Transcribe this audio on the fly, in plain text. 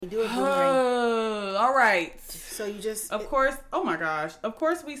do a boomerang. All right. So you just... Of course, oh my gosh. Of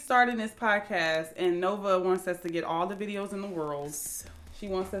course we started this podcast and Nova wants us to get all the videos in the world. She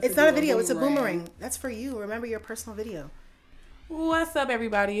wants us It's not a video, it's a boomerang. That's for you. Remember your personal video. What's up,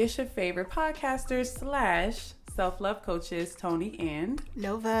 everybody? It's your favorite podcasters / self-love coaches, Tony and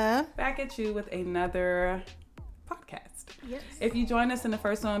Nova. Back at you with another podcast. Yes. If you joined us in the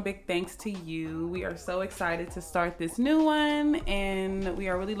first one, big thanks to you. We are so excited to start this new one, and we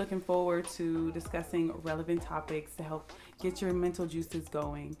are really looking forward to discussing relevant topics to help get your mental juices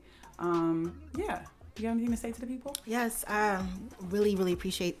going. Yeah. You got anything to say to the people? Yes, I really, really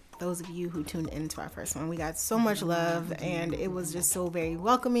appreciate those of you who tuned into our first one. We got so much love, and it was just so very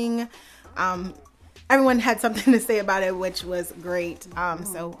welcoming. Everyone had something to say about it, which was great. So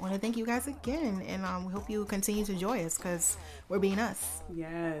I want to thank you guys again, and we hope you continue to enjoy us because we're being us.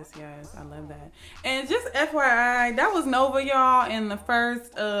 Yes, I love that. And just FYI, that was Nova, y'all, in the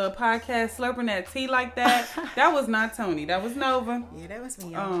first podcast, slurping that tea like that. That was not Tony. That was Nova. Yeah, that was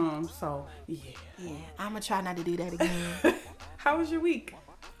me, y'all. So, yeah. Yeah, I'm going to try not to do that again. How was your week?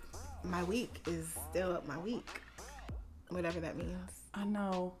 My week is still up my week. Whatever that means. I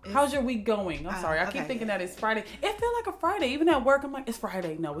know. How's your week going? I'm sorry. I keep thinking that it's Friday. It feels like a Friday. Even at work, I'm like, it's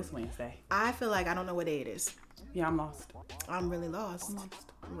Friday. No, it's Wednesday. I feel like I don't know what day it is. Yeah, I'm lost. I'm really lost.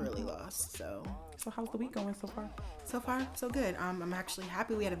 I'm really lost. So how's the week going so far? So far, so good. I'm actually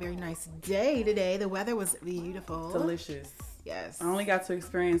happy. We had a very nice day today. The weather was beautiful. Delicious. Yes. I only got to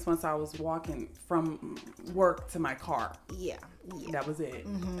experience once I was walking from work to my car. Yeah. That was it.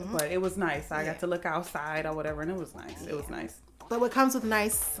 Mm-hmm. But it was nice. I got to look outside or whatever, and it was nice. It was nice. But what comes with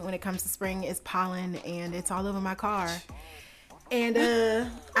nice when it comes to spring is pollen, and it's all over my car. And I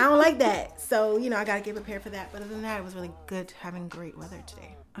don't like that. So, I got to get prepared for that. But other than that, it was really good having great weather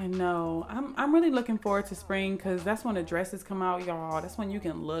today. I know. I'm really looking forward to spring because that's when the dresses come out, y'all. That's when you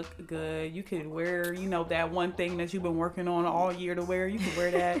can look good. You can wear, that one thing that you've been working on all year to wear. You can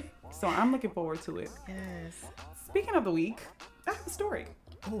wear that. So I'm looking forward to it. Yes. Speaking of the week, I have a story.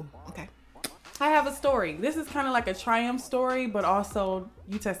 Oh, okay. I have a story. This is kind of like a triumph story, but also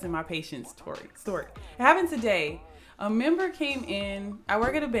you testing my patience story. It happened today. A member came in. I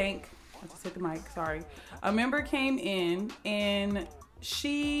work at a bank. I just hit the mic. Sorry. A member came in and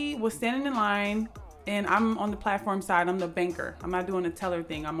she was standing in line, and I'm on the platform side. I'm the banker. I'm not doing the teller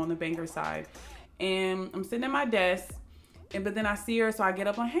thing. I'm on the banker side. And I'm sitting at my desk, but then I see her, so I get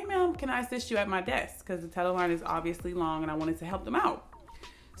up like, hey, ma'am, can I assist you at my desk? Because the teller line is obviously long, and I wanted to help them out.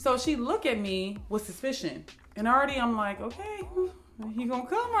 So she looked at me with suspicion. And already I'm like, okay, you gonna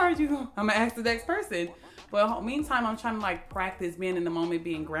come or I'm gonna ask the next person. But meantime, I'm trying to practice being in the moment,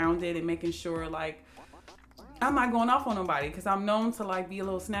 being grounded and making sure I'm not going off on nobody because I'm known to be a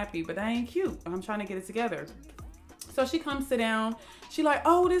little snappy, but that ain't cute. I'm trying to get it together. So she comes sit down. She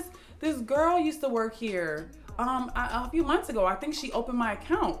oh, this girl used to work here. A few months ago, I think she opened my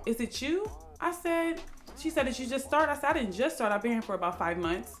account. Is it you? She said, did you just start? I said, I didn't just start. I've been here for about 5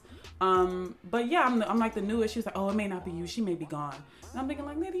 months. But yeah, I'm the newest. She was like, oh, it may not be you. She may be gone. And I'm thinking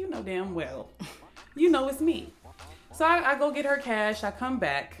lady, you know damn well. It's me. So I go get her cash. I come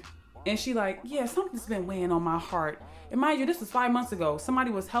back. And she yeah, something's been weighing on my heart. And mind you, this was 5 months ago. Somebody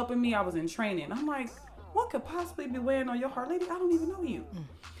was helping me. I was in training. I'm like, what could possibly be weighing on your heart? Lady, I don't even know you.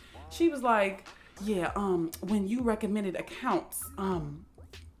 She was like, yeah, when you recommended accounts,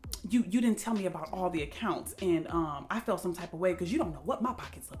 you didn't tell me about all the accounts, and I felt some type of way because you don't know what my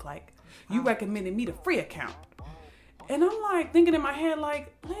pockets look like. You recommended me the free account. And I'm thinking in my head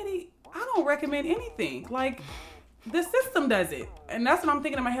lady, I don't recommend anything. The system does it. And that's what I'm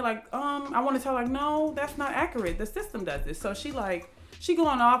thinking in my head I want to tell her no, that's not accurate. The system does it. So she she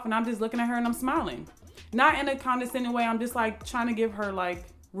going off, and I'm just looking at her and I'm smiling. Not in a condescending way. I'm just trying to give her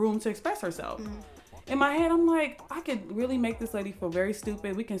room to express herself. Mm-hmm. In my head, I'm I could really make this lady feel very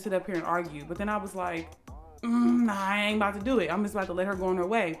stupid. We can sit up here and argue. But then I was nah, I ain't about to do it. I'm just about to let her go on her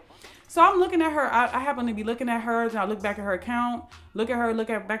way. So I'm looking at her. I happen to be looking at her. And I look back at her account. Look at her.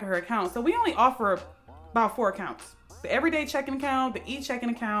 Back at her account. So we only offer about 4 accounts. The everyday checking account, the e-checking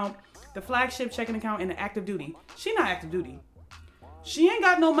account, the flagship checking account, and the active duty. She not active duty. She ain't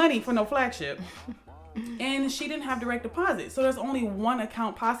got no money for no flagship. And she didn't have direct deposit. So there's only one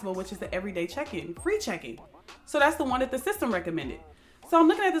account possible, which is the everyday checking, free checking. So that's the one that the system recommended. So I'm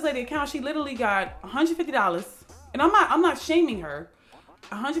looking at this lady's account. She literally got $150. And I'm not shaming her.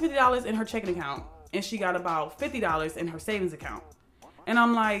 $150 in her checking account. And she got about $50 in her savings account. And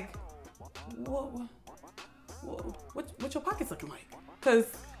I'm like, what your pockets looking like? Because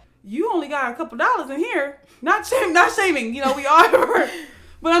you only got a couple dollars in here. Not shaming. We are.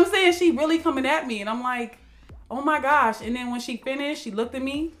 But I'm saying she really coming at me, and I'm like, oh my gosh. And then when she finished, she looked at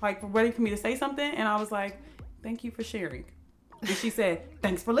me like ready for me to say something. And I was like, thank you for sharing. And she said,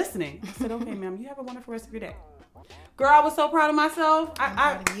 thanks for listening. I said, okay, ma'am, you have a wonderful rest of your day. Girl, I was so proud of myself. I'm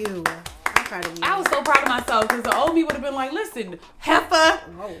proud of you. I'm proud of you. I was so proud of myself because the old me would have been like, listen, heifer,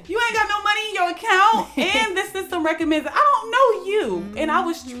 you ain't got no money in your account. And this system recommends it. I don't know you. And I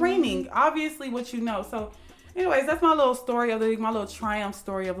was training, obviously, what you know. So anyways, that's my little story of the week, my little triumph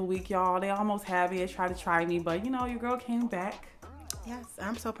story of the week, y'all. They almost have it, tried to try me, but you know, your girl came back. Yes,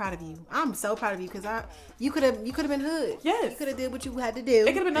 I'm so proud of you. I'm so proud of you because you could have been hood. Yes, you could have did what you had to do.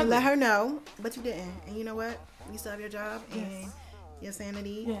 It could have been and ugly. let her know, but you didn't. And you know what? You still have your job and your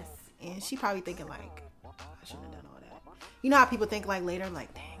sanity. Yes. And she probably thinking like, I shouldn't have done all that. You know how people think like later,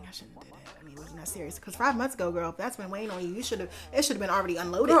 like, dang, I shouldn't have did that. I mean, wasn't that serious? Because 5 months ago, girl, if that's been weighing on you, it should have been already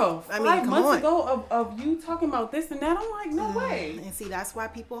unloaded. Girl, I mean, 5 come months on. ago of you talking about this and that, I'm like, no way. And see, that's why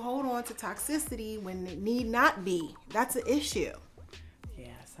people hold on to toxicity when it need not be. That's an issue. Yeah,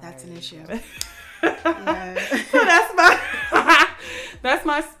 sorry. That's an issue. Yeah. So that's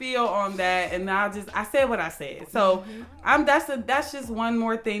my spiel on that, and I said what I said. So that's just one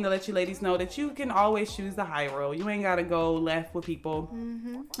more thing to let you ladies know that you can always choose the high road. You ain't gotta go left with people.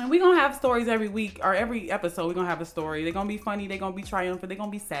 And we're gonna have stories every week or every episode. We're gonna have a story. They're gonna be funny, they're gonna be triumphant, they're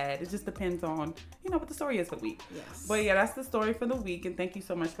gonna be sad. It just depends on what the story is for the week. Yes. But yeah, that's the story for the week, and thank you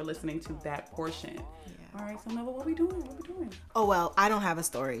so much for listening to that portion. All right, so Nova, what we doing? Oh, well, I don't have a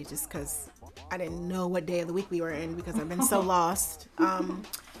story just because I didn't know what day of the week we were in because I've been so lost.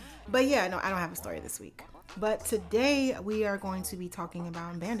 But yeah, no, I don't have a story this week. But today we are going to be talking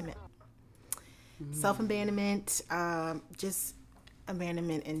about abandonment. Self-abandonment, just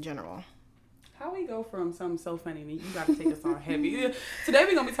abandonment in general. How we go from something so funny to you got to take us on heavy. Today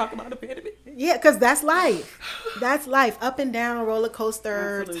we're going to be talking about abandonment. Yeah, because that's life. That's life. Up and down, roller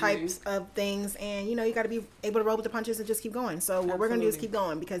coaster Absolutely. types of things. And, you got to be able to roll with the punches and just keep going. So what we're going to do is keep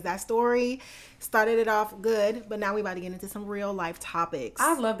going because that story started it off good. But now we're about to get into some real life topics.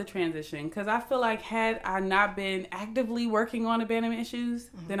 I love the transition because I feel like had I not been actively working on abandonment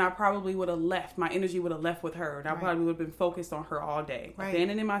issues, then I probably would have left. My energy would have left with her. And I probably would have been focused on her all day. Right.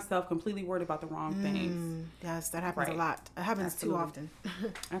 Abandoning myself, completely worried about the wrong things. Yes, that happens a lot. It happens too often.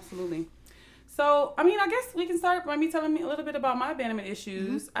 Absolutely. So, I mean, I guess we can start by me telling me a little bit about my abandonment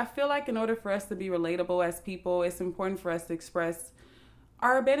issues. I feel like in order for us to be relatable as people, it's important for us to express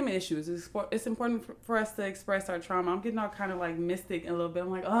our abandonment issues. It's important for us to express our trauma. I'm getting all kind of like mystic a little bit.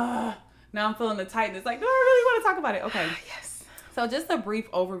 I'm like, now I'm feeling the tightness. Like, no, I really want to talk about it. Okay. Yes. So just a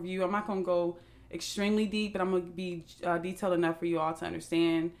brief overview. I'm not going to go extremely deep, but I'm going to be detailed enough for you all to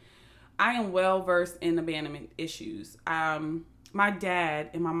understand. I am well versed in abandonment issues. My dad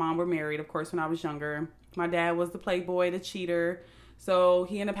and my mom were married, of course, when I was younger. My dad was the playboy, the cheater. So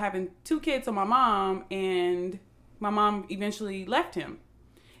he ended up having 2 kids on my mom, and my mom eventually left him.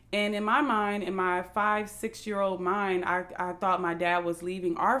 And in my mind, in my 5-6-year-old mind, I thought my dad was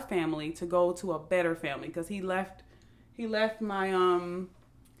leaving our family to go to a better family because he left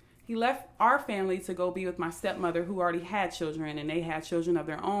our family to go be with my stepmother who already had children, and they had children of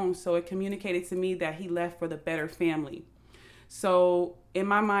their own. So it communicated to me that he left for the better family. So in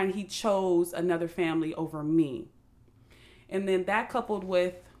my mind, he chose another family over me. And then that coupled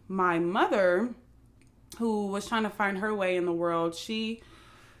with my mother, who was trying to find her way in the world, she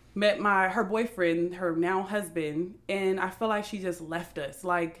met her boyfriend, her now husband, and I feel like she just left us.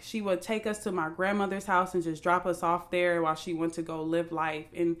 Like, she would take us to my grandmother's house and just drop us off there while she went to go live life.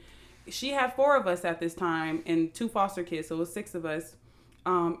 And she had 4 of us at this time and 2 foster kids, so it was 6 of us.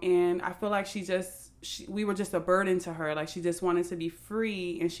 And I feel like we were just a burden to her. Like, she just wanted to be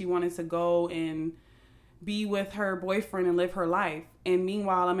free, and she wanted to go and be with her boyfriend and live her life. And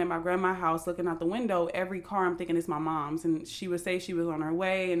meanwhile, I'm at my grandma's house looking out the window. Every car I'm thinking is my mom's. And she would say she was on her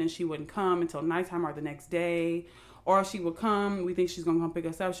way, and then she wouldn't come until nighttime or the next day. Or she would come. We think she's going to come pick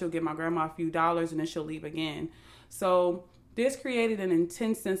us up. She'll give my grandma a few dollars, and then she'll leave again. So this created an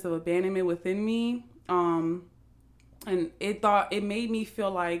intense sense of abandonment within me. And it made me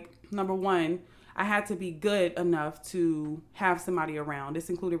feel like, number one, I had to be good enough to have somebody around. This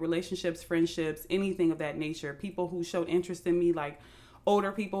included relationships, friendships, anything of that nature. People who showed interest in me, like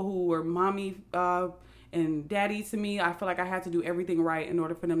older people who were mommy and daddy to me. I feel like I had to do everything right in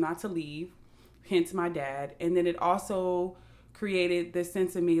order for them not to leave, hence my dad. And then it also created this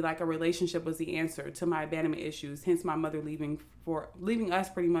sense in me like a relationship was the answer to my abandonment issues, hence my mother leaving us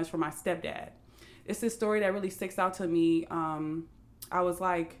pretty much for my stepdad. It's this story that really sticks out to me. I was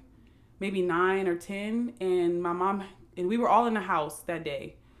like maybe 9 or 10, and my mom, and we were all in the house that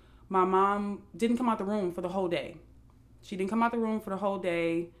day. My mom didn't come out the room for the whole day. She didn't come out the room for the whole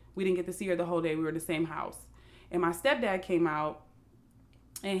day. We didn't get to see her the whole day. We were in the same house. And my stepdad came out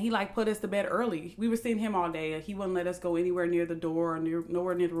and he like put us to bed early. We were seeing him all day. He wouldn't let us go anywhere near the door or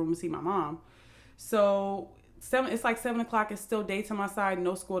nowhere near the room to see my mom. So it's like 7 o'clock. It's still daytime outside.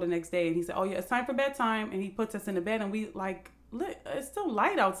 No school the next day. And he said, "Oh yeah, it's time for bedtime." And he puts us in the bed, and we like, it's still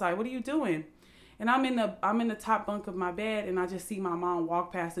light outside. What are you doing? And I'm in the top bunk of my bed, and I just see my mom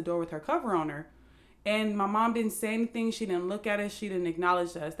walk past the door with her cover on her. And my mom didn't say anything. She didn't look at us. She didn't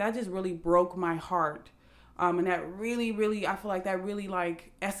acknowledge us. That just really broke my heart. And that really, really, I feel like that really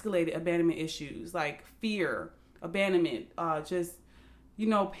like escalated abandonment issues, like fear, abandonment, just,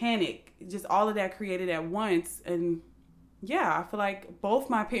 panic, just all of that created at once. And yeah, I feel like both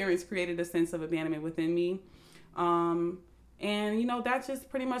my parents created a sense of abandonment within me. And, that just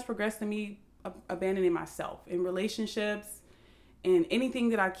pretty much progressed to me abandoning myself in relationships and anything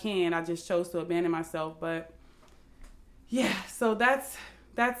that I can. I just chose to abandon myself. But yeah, so that's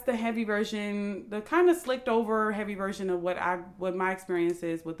the heavy version, the kind of slicked over heavy version of what my experience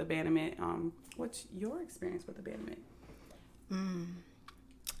is with abandonment. What's your experience with abandonment?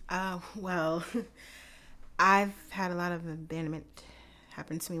 Well, I've had a lot of abandonment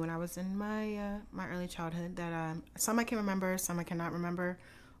happen to me when I was in my early childhood. That some I can remember, some I cannot remember.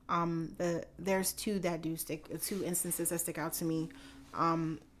 There's two instances that stick out to me.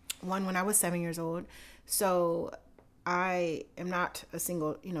 One when I was 7 years old. So I am not a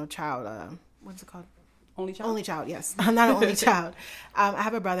single, child. What's it called? Only child? Only child, yes. I'm not an only child. I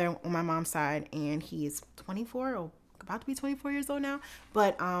have a brother on my mom's side, and he's 24 or about to be 24 years old now.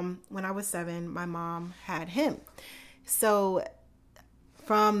 But when I was 7, my mom had him. So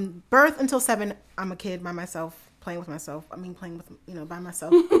from birth until 7, I'm a kid by myself, playing with myself. I mean, playing with, by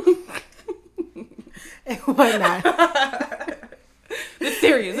myself. And whatnot. It's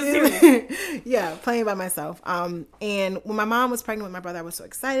serious. Yeah, playing by myself. And when my mom was pregnant with my brother, I was so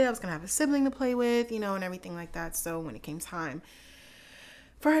excited. I was going to have a sibling to play with, and everything like that. So when it came time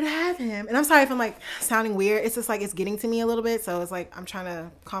for her to have him, and I'm sorry if I'm like sounding weird. It's just like it's getting to me a little bit. So it's like I'm trying to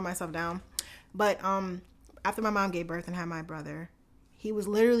calm myself down. But after my mom gave birth and had my brother, he was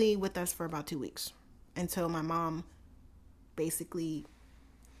literally with us for about 2 weeks until my mom basically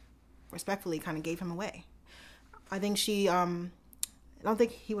respectfully kind of gave him away. I think I don't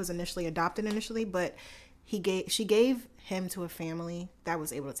think he was adopted initially, but she gave him to a family that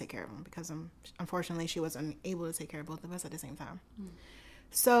was able to take care of him because unfortunately she was unable to take care of both of us at the same time.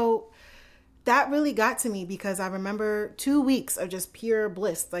 So that really got to me because I remember 2 weeks of just pure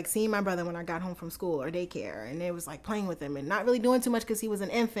bliss, like seeing my brother when I got home from school or daycare, and it was like playing with him and not really doing too much because he was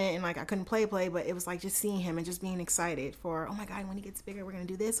an infant and like I couldn't play, but it was like just seeing him and just being excited for, oh my God, when he gets bigger, we're going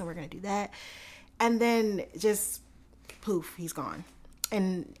to do this and we're going to do that. And then just poof, he's gone.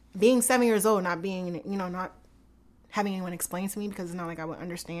 And being 7 years old, not being, not having anyone explain to me because it's not like I would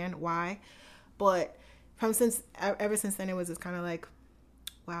understand why. But ever since then, it was just kind of like,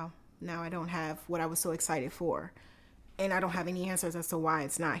 wow, now I don't have what I was so excited for. And I don't have any answers as to why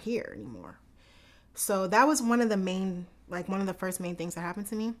it's not here anymore. So that was one of the first main things that happened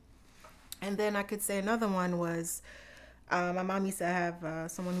to me. And then I could say another one was my mom used to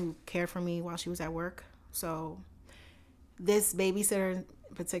have someone who cared for me while she was at work. So this babysitter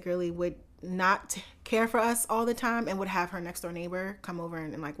particularly would not care for us all the time and would have her next door neighbor come over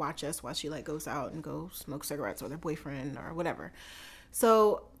and like watch us while she like goes out and go smoke cigarettes with her boyfriend or whatever.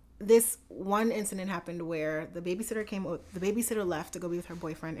 So this one incident happened where the babysitter left to go be with her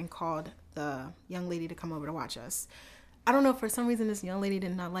boyfriend and called the young lady to come over to watch us. I don't know, for some reason this young lady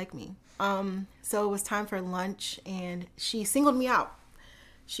did not like me. So it was time for lunch and she singled me out.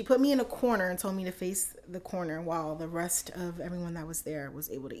 She put me in a corner and told me to face the corner while the rest of everyone that was there was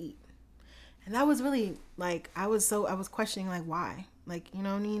able to eat. And that was really like, I was questioning like why? Like, you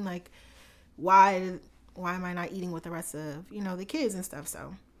know what I mean? Like why am I not eating with the rest of, the kids and stuff?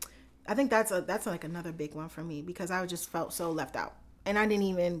 So I think that's like another big one for me because I just felt so left out and I didn't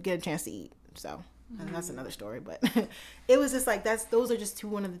even get a chance to eat. So that's another story, but it was just like, those are just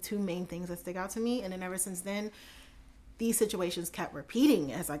one of the two main things that stick out to me. And then ever since then, these situations kept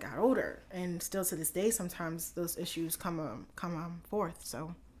repeating as I got older, and still to this day, sometimes those issues come forth.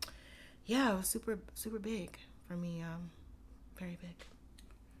 So, yeah, it was super, super big for me. Very big.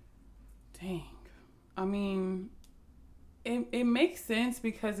 Dang. I mean, it makes sense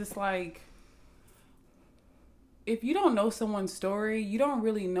because it's like, if you don't know someone's story, you don't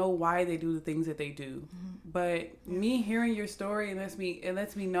really know why they do the things that they do. Mm-hmm. But me hearing your story, it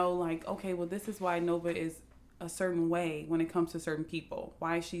lets me know like, okay, well, this is why Nova is a certain way when it comes to certain people.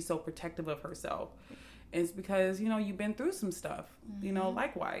 Why she's so protective of herself. It's because, you've been through some stuff,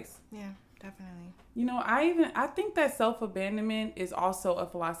 likewise. Yeah, definitely. I think that self-abandonment is also a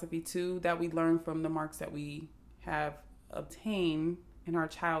philosophy too that we learn from the marks that we have obtained in our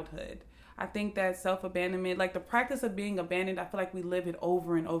childhood. I think that self-abandonment, like the practice of being abandoned, I feel like we live it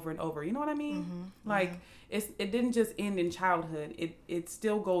over and over and over. You know what I mean? Mm-hmm. Like it didn't just end in childhood. It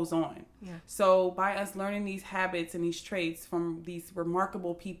still goes on. Yeah. So by us learning these habits and these traits from these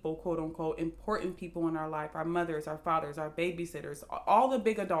remarkable people, quote unquote, important people in our life, our mothers, our fathers, our babysitters, all the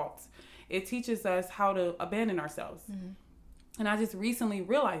big adults, it teaches us how to abandon ourselves. Mm-hmm. And I just recently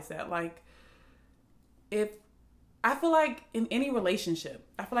realized that, like, I feel like in any relationship,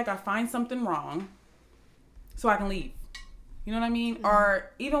 I feel like I find something wrong so I can leave. You know what I mean? Mm-hmm.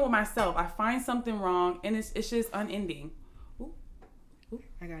 Or even with myself, I find something wrong and it's just unending. Ooh.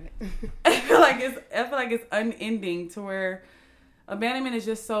 I got it. I feel like it's unending, to where abandonment is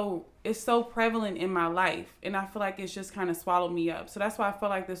just so prevalent in my life, and I feel like it's just kind of swallowed me up. So that's why I feel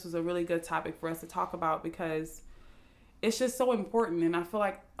like this was a really good topic for us to talk about, because it's just so important. And I feel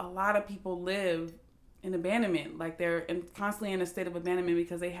like a lot of people live in abandonment, like they're constantly in a state of abandonment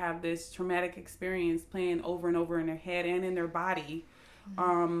because they have this traumatic experience playing over and over in their head and in their body,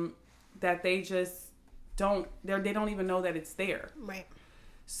 that they just they don't even know that it's there. Right.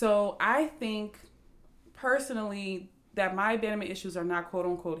 So I think personally that my abandonment issues are not quote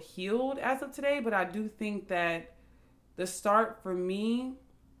unquote healed as of today, but I do think that the start for me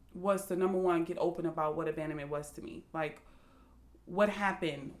was to, number one, get open about what abandonment was to me. Like, what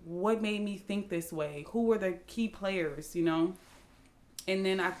happened? What made me think this way? Who were the key players, you know? And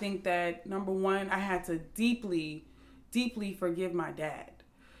then I think that, number one, I had to deeply, deeply forgive my dad.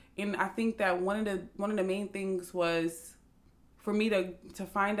 And I think that one of the main things was for me to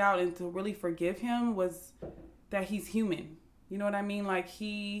find out and to really forgive him was that he's human. You know what I mean? Like,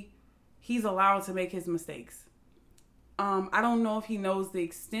 he's allowed to make his mistakes. I don't know if he knows the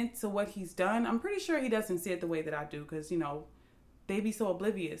extent to what he's done. I'm pretty sure he doesn't see it the way that I do, because, you know, they be so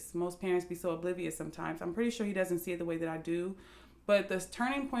oblivious. Most parents be so oblivious sometimes. I'm pretty sure he doesn't see it the way that I do. But the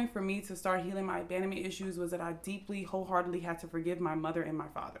turning point for me to start healing my abandonment issues was that I deeply, wholeheartedly had to forgive my mother and my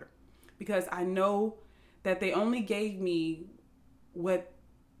father. Because I know that they only gave me what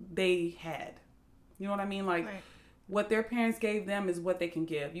they had. You know what I mean? Like, right. What their parents gave them is what they can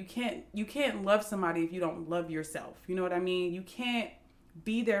give. You can't love somebody if you don't love yourself. You know what I mean? You can't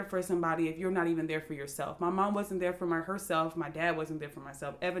be there for somebody if you're not even there for yourself. My mom wasn't there for herself. My dad wasn't there for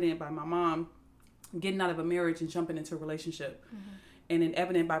myself. Evident by my mom getting out of a marriage and jumping into a relationship. Mm-hmm. And then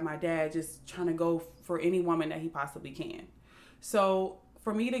evident by my dad just trying to go for any woman that he possibly can. So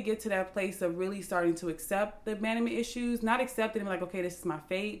for me to get to that place of really starting to accept the abandonment issues, not accept it and be like, okay, this is my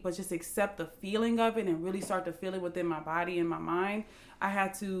fate, but just accept the feeling of it and really start to feel it within my body and my mind, I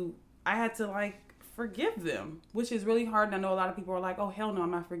had to like forgive them, which is really hard. And I know a lot of people are like, oh, hell no,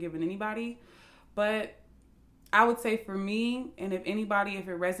 I'm not forgiving anybody. But I would say for me, and if anybody, if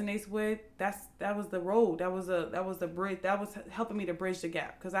it resonates with, that was the road. That was the bridge. That was helping me to bridge the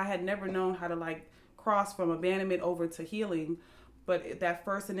gap, because I had never known how to like cross from abandonment over to healing. But that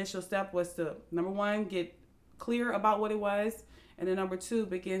first initial step was to, number one, get clear about what it was. And then number two,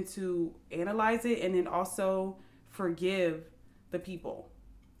 begin to analyze it, and then also forgive the people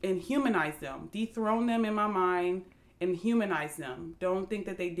and humanize them, dethrone them in my mind and humanize them. Don't think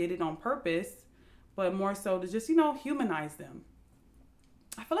that they did it on purpose, but more so to just, humanize them.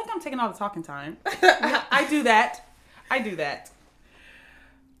 I feel like I'm taking all the talking time. I do that.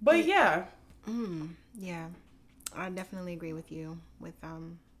 But yeah. Yeah. I definitely agree with you with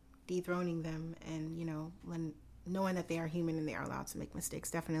dethroning them and, when knowing that they are human and they are allowed to make mistakes.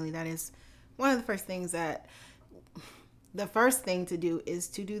 Definitely, that is one of the first things the first thing to do is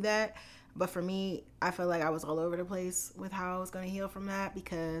to do that. But for me, I feel like I was all over the place with how I was going to heal from that,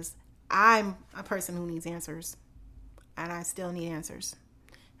 because I'm a person who needs answers, and I still need answers,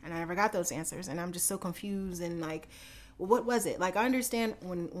 and I never got those answers, and I'm just so confused and like, well, what was it? Like, I understand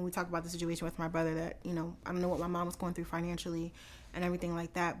when we talk about the situation with my brother that, I don't know what my mom was going through financially and everything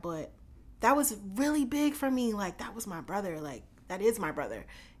like that, but that was really big for me. Like, that was my brother. Like, that is my brother,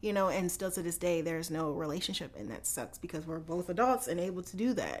 and still to this day, there's no relationship, and that sucks because we're both adults and able to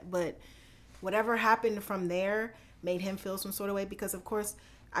do that. But whatever happened from there made him feel some sort of way, because of course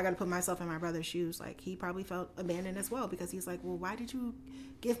I got to put myself in my brother's shoes. Like, he probably felt abandoned as well, because he's like, well, why did you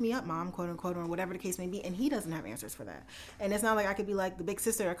give me up, mom, quote unquote, or whatever the case may be. And he doesn't have answers for that. And it's not like I could be like the big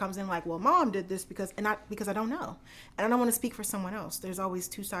sister that comes in like, well, mom did this because I don't know. And I don't want to speak for someone else. There's always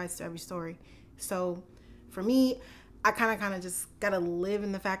two sides to every story. So for me, I kind of just got to live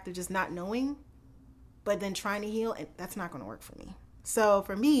in the fact of just not knowing, but then trying to heal, and that's not going to work for me. So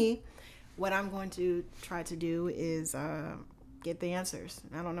for me, what I'm going to try to do is get the answers.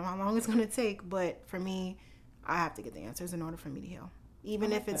 I don't know how long it's going to take, but for me, I have to get the answers in order for me to heal.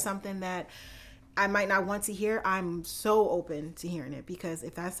 Even if it's something that I might not want to hear, I'm so open to hearing it, because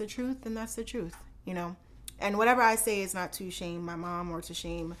if that's the truth, then that's the truth, you know. And whatever I say is not to shame my mom or to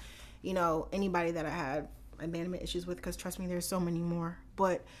shame, you know, anybody that I had abandonment issues with, because trust me, there's so many more.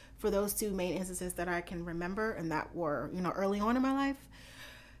 But for those two main instances that I can remember and that were, you know, early on in my life,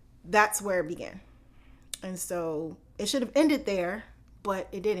 that's where it began. And so it should have ended there, but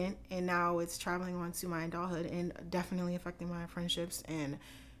it didn't. And now it's traveling on to my adulthood and definitely affecting my friendships and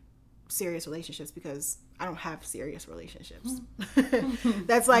serious relationships, because I don't have serious relationships.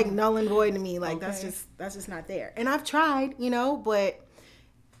 That's like null and void to me. Like, okay. that's just not there. And I've tried, you know, but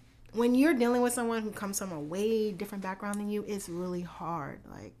when you're dealing with someone who comes from a way different background than you, it's really hard.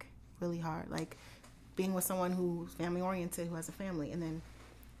 Like, really hard. Like being with someone who's family oriented, who has a family, and then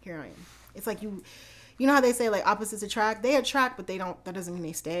here I am. It's like you know how they say like opposites attract? They attract, but that doesn't mean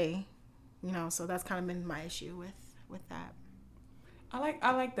they stay. You know, so that's kind of been my issue with that. I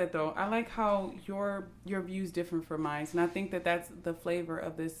like that though. I like how your view's different from mine, and I think that that's the flavor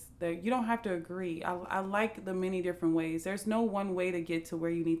of this. That you don't have to agree. I like the many different ways. There's no one way to get to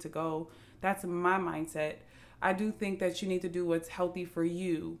where you need to go. That's my mindset. I do think that you need to do what's healthy for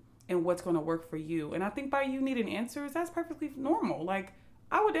you and what's going to work for you. And I think by you needing answers, that's perfectly normal. Like,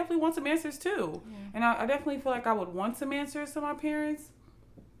 I would definitely want some answers too, and I definitely feel like I would want some answers to my parents.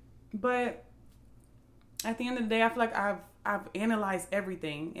 But at the end of the day, I feel like I've analyzed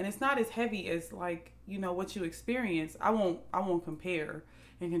everything, and it's not as heavy as like, you know, what you experience. I won't compare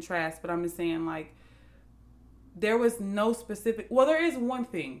and contrast, but I'm just saying, like, there was no specific, well, there is one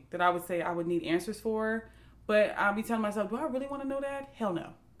thing that I would say I would need answers for, but I'll be telling myself, do I really want to know that? Hell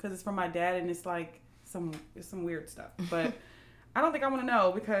no, because it's from my dad, and it's like it's some weird stuff. But I don't think I want to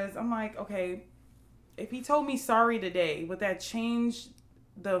know, because I'm like, okay, if he told me sorry today, would that change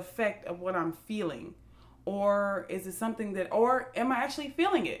the effect of what I'm feeling? Or is it something that, or am I actually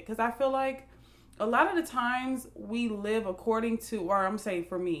feeling it? Because I feel like a lot of the times we live according to, or I'm saying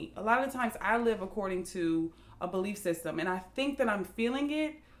for me, a lot of the times I live according to a belief system, and I think that I'm feeling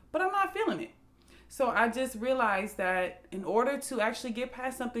it, but I'm not feeling it. So I just realized that in order to actually get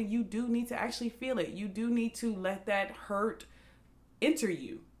past something, you do need to actually feel it. You do need to let that hurt enter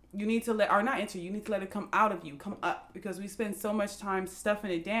you. You need to not enter, you need to let it come out of you, come up, because we spend so much time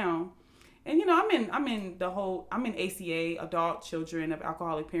stuffing it down. And, you know, I'm in ACA, Adult Children of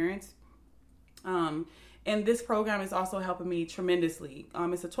Alcoholic Parents. And this program is also helping me tremendously.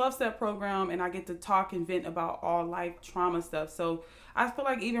 It's a 12-step program, and I get to talk and vent about all life trauma stuff. So I feel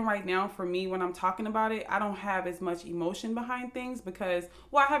like even right now for me, when I'm talking about it, I don't have as much emotion behind things because,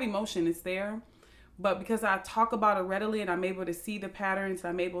 well, I have emotion, it's there. But because I talk about it readily and I'm able to see the patterns,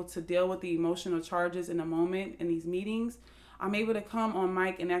 I'm able to deal with the emotional charges in a moment in these meetings, I'm able to come on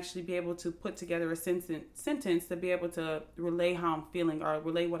mic and actually be able to put together a sentence to be able to relay how I'm feeling or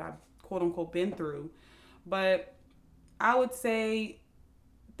relay what I've quote unquote been through. But I would say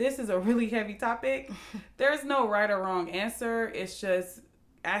this is a really heavy topic. There's no right or wrong answer. It's just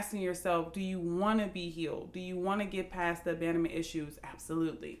asking yourself, do you want to be healed? Do you want to get past the abandonment issues?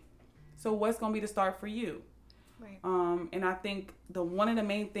 Absolutely. So what's going to be the start for you? Right. And I think one of the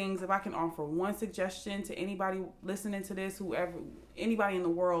main things, if I can offer one suggestion to anybody listening to this, whoever, anybody in the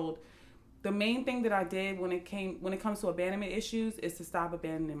world, the main thing that I did when it comes to abandonment issues is to stop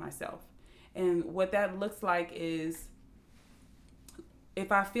abandoning myself. And what that looks like is,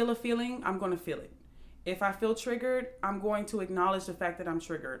 if I feel a feeling, I'm going to feel it. If I feel triggered, I'm going to acknowledge the fact that I'm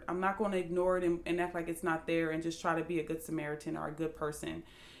triggered. I'm not going to ignore it and act like it's not there and just try to be a good Samaritan or a good person.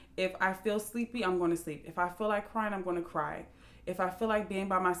 If I feel sleepy, I'm going to sleep. If I feel like crying, I'm going to cry. If I feel like being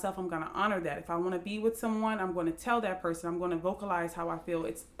by myself, I'm going to honor that. If I want to be with someone, I'm going to tell that person. I'm going to vocalize how I feel.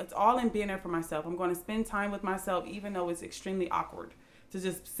 It's all in being there for myself. I'm going to spend time with myself, even though it's extremely awkward to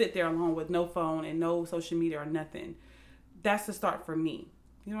just sit there alone with no phone and no social media or nothing. That's the start for me.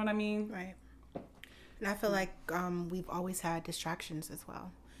 You know what I mean? Right. And I feel like we've always had distractions as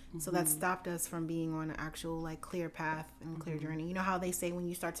well. So that stopped us from being on an actual like clear path and clear journey. You know how they say when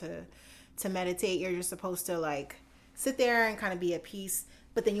you start to meditate, you're just supposed to like sit there and kind of be at peace,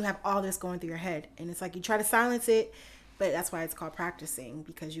 but then you have all this going through your head, and it's like you try to silence it, but that's why it's called practicing,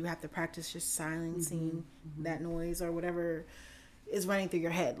 because you have to practice just silencing that noise or whatever is running through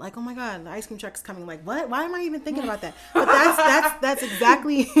your head. Like, oh my God, the ice cream truck's coming. Like, what? Why am I even thinking about that? But that's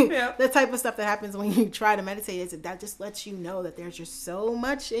exactly the type of stuff that happens when you try to meditate. Is that just lets you know that there's just so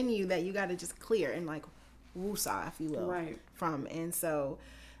much in you that you got to just clear and like woosah, if you will, from. And so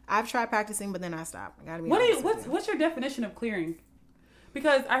I've tried practicing, but then I stopped. I gotta be honest. What's your definition of clearing?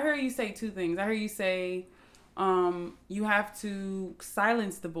 Because I hear you say two things. I hear you say you have to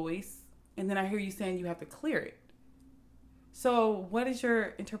silence the voice, and then I hear you saying you have to clear it. So what is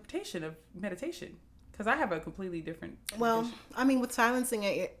your interpretation of meditation? Because I have a completely different Well, I mean, with silencing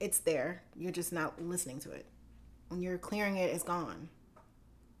it, it's there. You're just not listening to it. When you're clearing it, it's gone.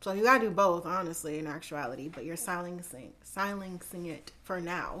 So you gotta do both, honestly, in actuality. But you're silencing it for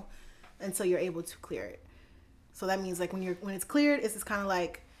now until you're able to clear it. So that means like when it's cleared, it's just kind of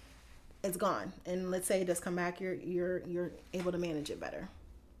like it's gone. And let's say it does come back, you're able to manage it better.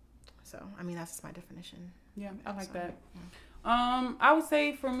 So I mean, that's just my definition. Yeah, I like that. Yeah. I would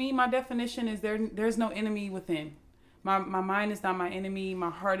say for me, my definition is there's no enemy within. My mind is not my enemy. My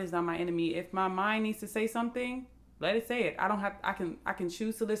heart is not my enemy. If my mind needs to say something, let it say it. I can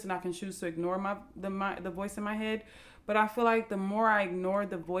choose to listen. I can choose to ignore the voice in my head. But I feel like the more I ignore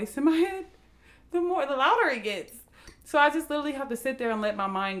the voice in my head, the louder it gets. So I just literally have to sit there and let my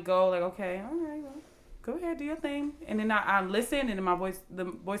mind go. Like, okay, all right, well, go ahead, do your thing. And then I listen, and then the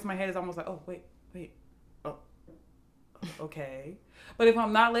voice in my head is almost like, oh, wait. Oh, okay. But if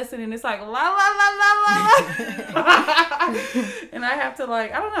I'm not listening, it's like, la, la, la, la, la. And I have to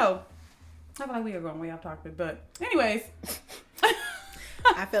like, I don't know. I feel like we are going way off topic. But anyways.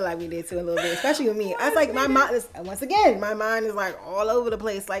 I feel like we did too a little bit, especially with me. I was like, my mind is, once again, my mind is like all over the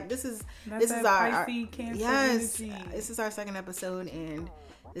place. Like this is our Cancer energy. This is our second episode, and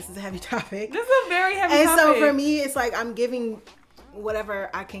this is a heavy topic. This is a very heavy topic. And so topic. for me, it's like I'm giving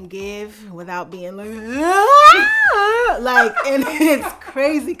whatever I can give without being like, and it's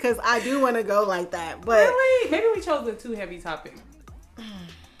crazy because I do want to go like that, but really, maybe we chose a too heavy topic.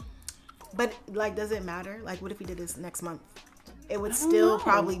 But like, does it matter? Like, what if we did this next month? It would still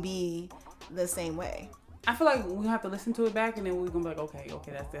probably be the same way. I feel like we have to listen to it back, and then we're gonna be like, okay,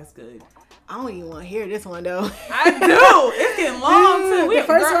 that's good. I don't even want to hear this one though. I do. It's getting long too. The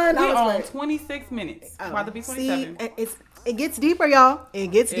first one, we on 26 minutes. About to be 27. See, it gets deeper, y'all. It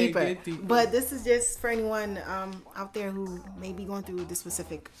gets deeper. But this is just for anyone out there who may be going through this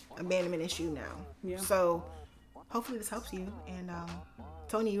specific abandonment issue now. Yeah. So hopefully this helps you. And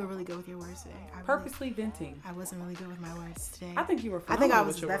Tony, you were really good with your words today. Purposely venting. I wasn't really good with my words today. I think you were. I think I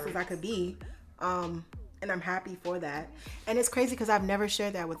was as best as I could be. And I'm happy for that. And it's crazy because I've never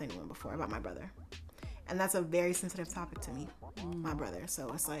shared that with anyone before about my brother. And that's a very sensitive topic to me, my brother.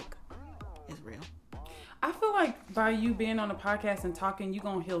 So it's like, it's real. I feel like by you being on the podcast and talking, you're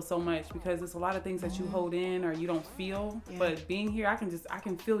going to heal so much because there's a lot of things that you hold in or you don't feel. Yeah. But being here, I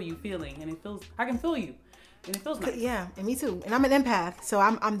can feel you feeling, and I can feel you. And it feels nice. Yeah, and me too. And I'm an empath, so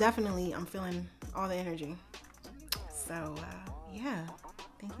I'm feeling all the energy. So, yeah.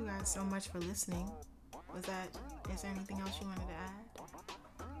 Thank you guys so much for listening. Is there anything else you wanted to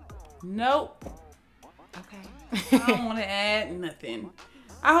add? Nope. Okay. I don't want to add nothing.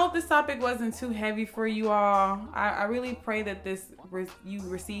 I hope this topic wasn't too heavy for you all. I really pray that you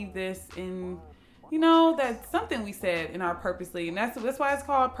receive this in, that's something we said in our Purposely. And that's why it's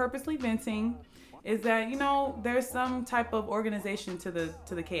called Purposely Venting, is that, there's some type of organization to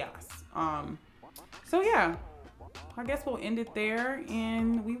the chaos. So yeah, I guess we'll end it there,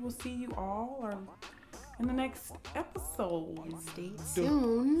 and we will see you all in the next episode. Stay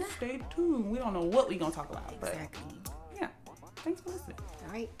tuned. We don't know what we're going to talk about. Exactly. But yeah. Thanks for listening.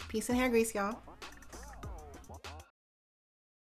 All right. Peace and hair grease, y'all.